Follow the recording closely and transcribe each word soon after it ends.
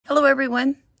Hello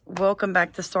everyone, welcome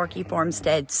back to Starkey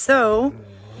Farmstead. So,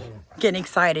 getting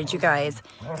excited you guys.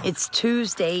 It's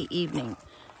Tuesday evening.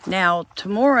 Now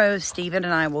tomorrow Stephen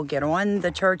and I will get on the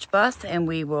church bus and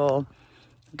we will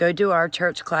go do our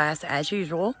church class as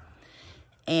usual.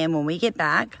 And when we get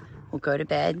back, we'll go to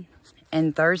bed.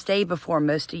 And Thursday, before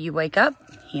most of you wake up,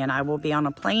 he and I will be on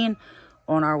a plane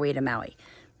on our way to Maui.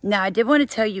 Now I did want to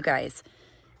tell you guys,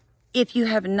 if you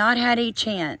have not had a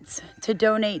chance to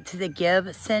donate to the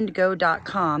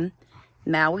GiveSendGo.com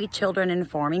Maui Children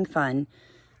and Farming Fund,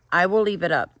 I will leave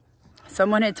it up.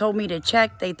 Someone had told me to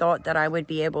check. They thought that I would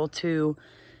be able to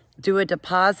do a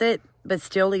deposit, but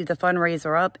still leave the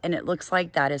fundraiser up, and it looks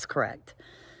like that is correct.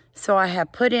 So I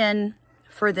have put in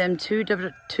for them to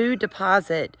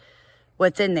deposit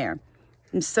what's in there.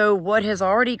 And so what has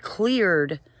already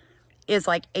cleared is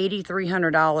like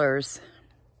 $8,300.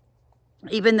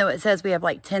 Even though it says we have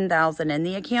like $10,000 in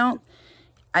the account,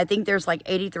 I think there's like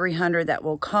 $8,300 that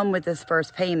will come with this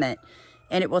first payment,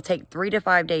 and it will take 3 to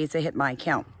 5 days to hit my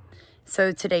account.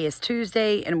 So today is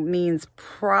Tuesday, and it means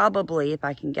probably, if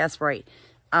I can guess right,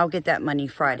 I'll get that money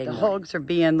Friday. The hogs are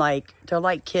being like, they're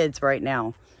like kids right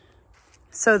now.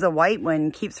 So the white one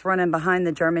keeps running behind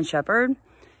the German Shepherd,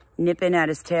 nipping at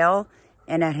his tail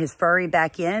and at his furry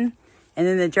back end. And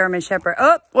then the German Shepherd,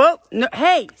 oh, whoa, no,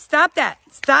 hey, stop that,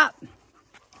 stop.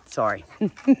 Sorry. All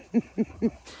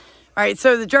right,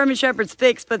 so the German Shepherd's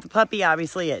fixed, but the puppy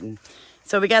obviously isn't.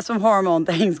 So we got some hormone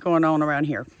things going on around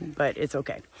here, but it's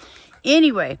okay.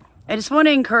 Anyway, I just want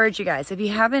to encourage you guys, if you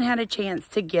haven't had a chance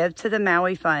to give to the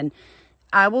Maui Fund,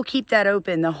 I will keep that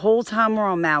open the whole time we're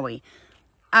on Maui.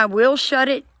 I will shut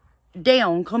it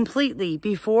down completely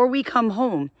before we come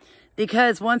home,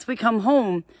 because once we come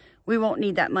home, we won't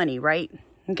need that money, right?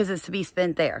 Because it's to be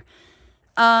spent there.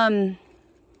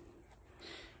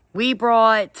 We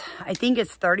brought, I think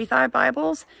it's 35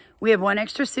 Bibles. We have one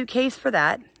extra suitcase for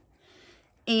that.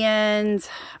 And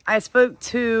I spoke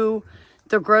to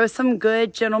the Grow Some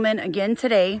Good gentleman again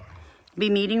today. Be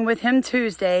meeting with him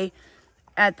Tuesday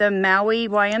at the Maui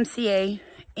YMCA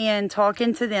and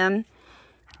talking to them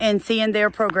and seeing their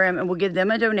program, and we'll give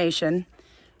them a donation.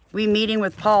 We meeting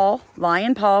with Paul,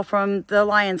 Lion Paul from the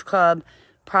Lions Club,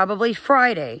 probably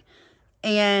Friday,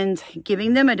 and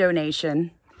giving them a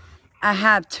donation. I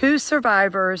have 2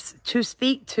 survivors to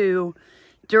speak to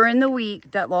during the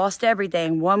week that lost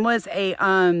everything. One was a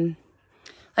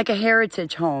like a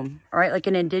heritage home, right? Like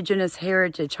an indigenous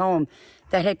heritage home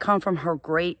that had come from her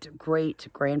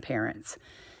great-great-grandparents.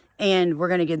 And we're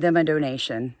going to give them a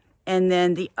donation. And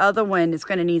then the other one is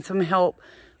going to need some help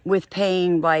with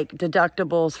paying like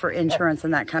deductibles for insurance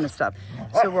and that kind of stuff.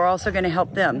 So we're also going to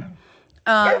help them.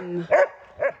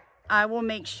 I will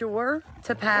make sure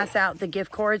to pass out the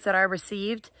gift cards that I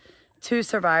received to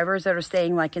survivors that are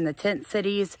staying like in the tent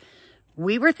cities.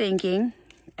 We were thinking,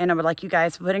 and I would like you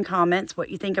guys to put in comments what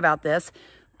you think about this,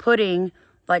 putting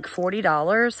like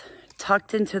 $40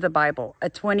 tucked into the Bible, a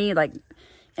 20 like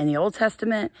in the Old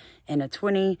Testament and a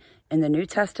 20 in the New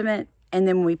Testament. And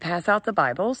then when we pass out the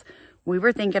Bibles, we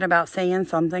were thinking about saying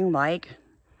something like,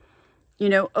 you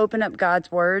know, open up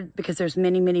God's word, because there's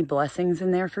many, many blessings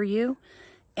in there for you.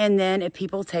 And then if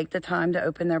people take the time to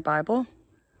open their Bible,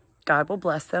 God will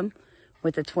bless them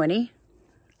with a 20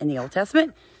 in the Old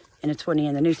Testament and a 20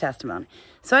 in the New Testament.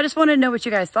 So I just wanted to know what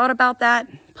you guys thought about that.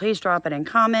 Please drop it in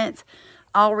comments.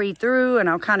 I'll read through and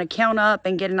I'll kind of count up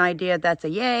and get an idea if that's a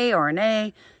yay or an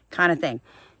A kind of thing.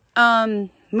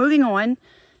 Moving on.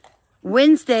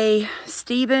 Wednesday,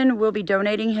 Stephen will be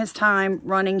donating his time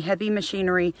running heavy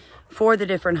machinery for the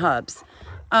different hubs.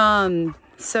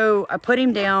 So I put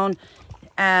him down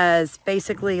as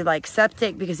basically like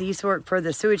septic, because he used to work for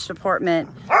the sewage department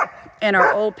in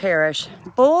our old parish.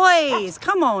 Boys,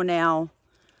 come on now.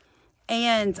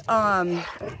 And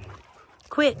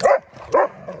quit.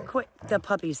 The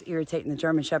puppy's irritating the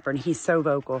German Shepherd, and he's so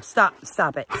vocal. Stop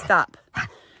it, stop.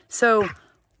 So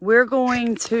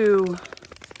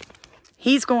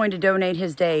he's going to donate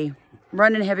his day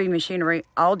running heavy machinery.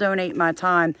 I'll donate my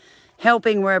time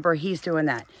helping wherever he's doing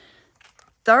that.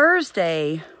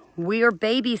 Thursday, we are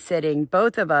babysitting,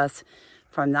 both of us,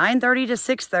 from 9:30 to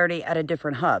 6:30 at a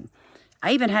different hub.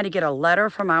 I even had to get a letter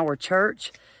from our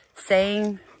church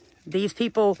saying these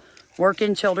people work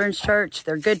in children's church.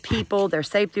 They're good people. They're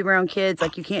safe to be around kids.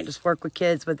 Like, you can't just work with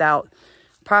kids without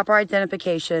proper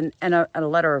identification and a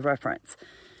letter of reference.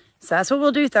 So that's what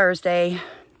we'll do Thursday.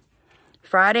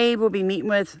 Friday, we'll be meeting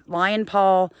with Lion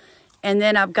Paul. And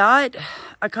then I've got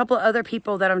a couple other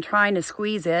people that I'm trying to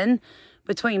squeeze in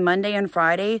between Monday and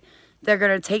Friday. They're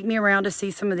going to take me around to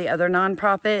see some of the other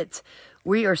nonprofits.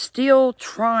 We are still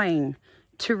trying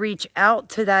to reach out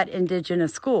to that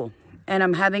indigenous school. and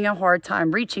I'm having a hard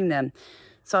time reaching them.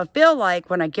 So I feel like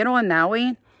when I get on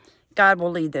Maui, God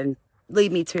will lead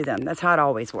me to them. That's how it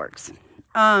always works.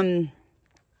 And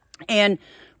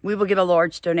we will give a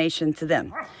large donation to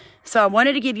them. So I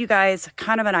wanted to give you guys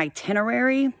kind of an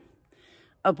itinerary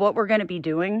of what we're going to be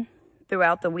doing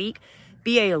throughout the week.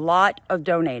 Be a lot of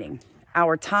donating.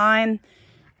 Our time,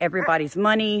 everybody's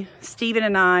money. Stephen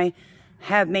and I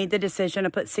have made the decision to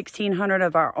put $1,600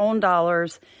 of our own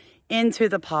dollars into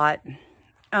the pot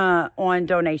on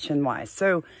donation-wise.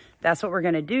 So that's what we're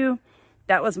going to do.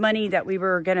 That was money that we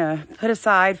were going to put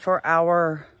aside for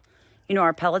our,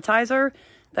 our pelletizer,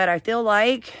 that I feel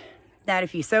like that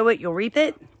if you sow it, you'll reap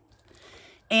it.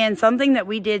 And something that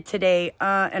we did today,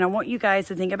 and I want you guys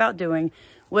to think about doing,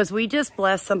 was we just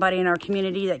blessed somebody in our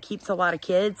community that keeps a lot of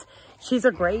kids. She's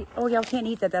a great, oh, y'all can't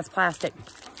eat that, that's plastic.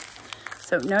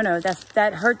 So, no,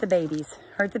 that hurt the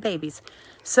babies.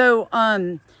 So,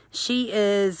 she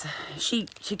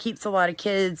keeps a lot of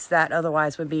kids that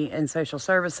otherwise would be in social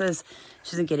services.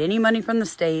 She doesn't get any money from the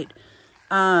state.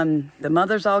 The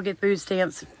mothers all get food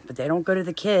stamps, but they don't go to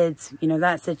the kids,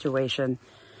 that situation.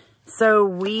 So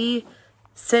we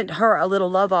sent her a little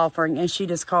love offering, and she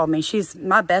just called me. She's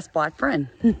my best black friend.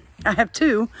 I have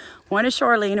two. One is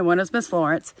Charlene and one is Miss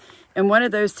Lawrence. And one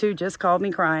of those two just called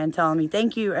me crying, telling me,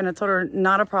 thank you. And I told her,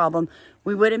 not a problem.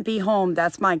 We wouldn't be home.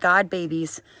 That's my god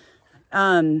babies.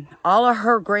 All of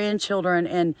her grandchildren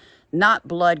and not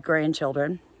blood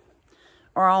grandchildren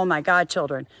are all my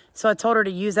godchildren. So I told her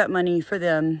to use that money for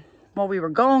them while we were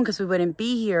gone, because we wouldn't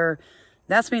be here.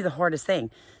 That's me the hardest thing,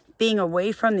 being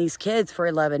away from these kids for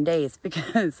 11 days,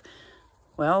 because,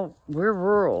 well, we're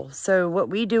rural. So what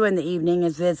we do in the evening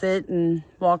is visit and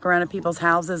walk around at people's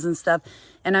houses and stuff,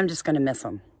 and I'm just going to miss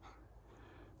them.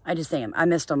 I just am. I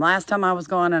missed them last time I was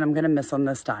gone, and I'm going to miss them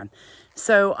this time.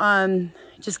 So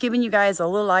just giving you guys a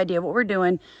little idea of what we're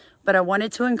doing, but I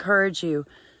wanted to encourage you,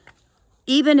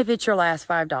 even if it's your last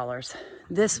 $5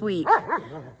 this week,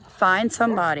 find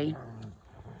somebody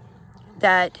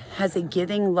that has a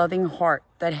giving, loving heart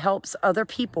that helps other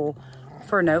people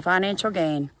for no financial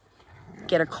gain.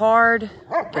 Get a card,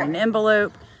 get an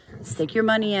envelope, stick your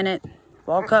money in it,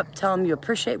 walk up, tell them you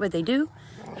appreciate what they do,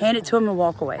 hand it to them and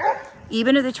walk away.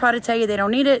 Even if they try to tell you they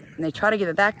don't need it and they try to give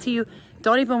it back to you,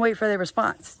 don't even wait for their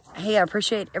response. Hey, I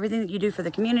appreciate everything that you do for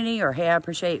the community, or hey, I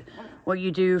appreciate what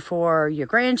you do for your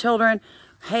grandchildren.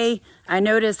 Hey, I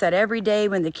notice that every day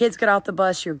when the kids get off the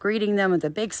bus, you're greeting them with a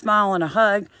big smile and a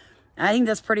hug. I think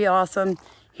that's pretty awesome.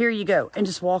 Here you go. And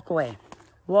just walk away.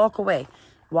 Walk away.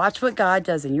 Watch what God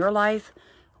does in your life.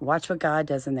 Watch what God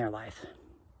does in their life.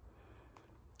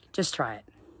 Just try it.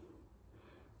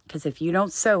 Because if you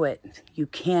don't sow it, you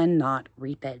cannot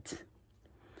reap it.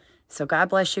 So God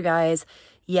bless you guys.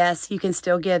 Yes, you can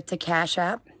still give to Cash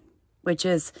App, which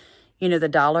is, the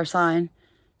 $,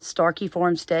 Starkey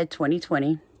Farmstead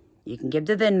 2020. You can give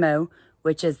to Venmo,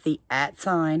 which is the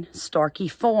 @ Starkey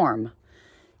Farm.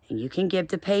 And you can give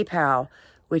to PayPal,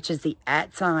 which is the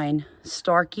 @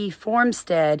 Starkey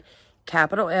Farmstead,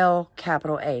 capital L,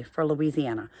 capital A for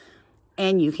Louisiana.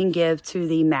 And you can give to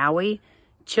the Maui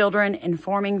Children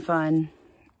Informing Fund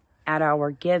at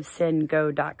our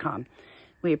GiveSendGo.com.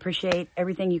 We appreciate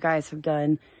everything you guys have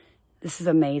done. This is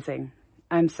amazing.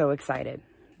 I'm so excited.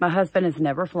 My husband has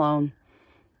never flown.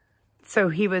 So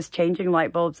he was changing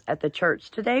light bulbs at the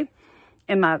church today.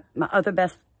 And my other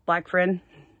best black friend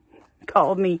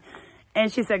called me.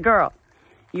 And she said, girl,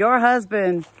 your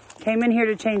husband came in here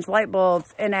to change light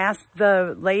bulbs and asked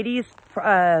the ladies,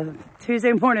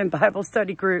 Tuesday morning Bible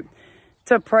study group,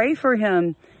 to pray for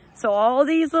him. So all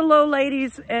these little old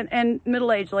ladies and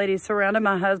middle-aged ladies surrounded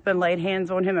my husband, laid hands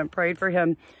on him and prayed for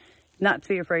him not to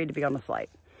be afraid to be on the flight.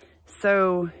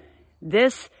 So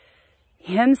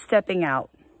him stepping out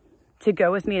to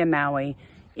go with me to Maui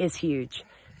is huge,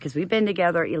 because we've been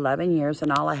together 11 years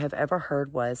and all I have ever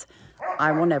heard was,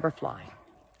 I will never fly.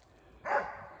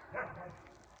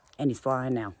 And he's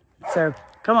flying now. So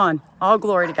come on, all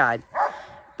glory to God.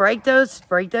 Break those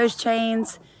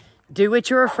chains. Do what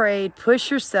you're afraid. Push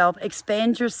yourself.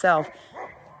 Expand yourself.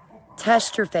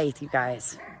 Test your faith, you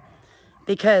guys.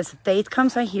 Because faith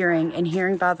comes by hearing, and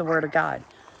hearing by the word of God.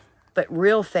 But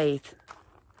real faith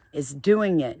is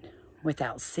doing it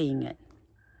without seeing it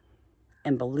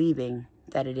and believing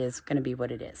that it is going to be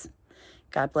what it is.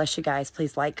 God bless you guys.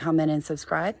 Please like, comment, and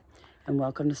subscribe. And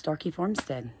welcome to Starkey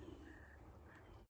Farmstead.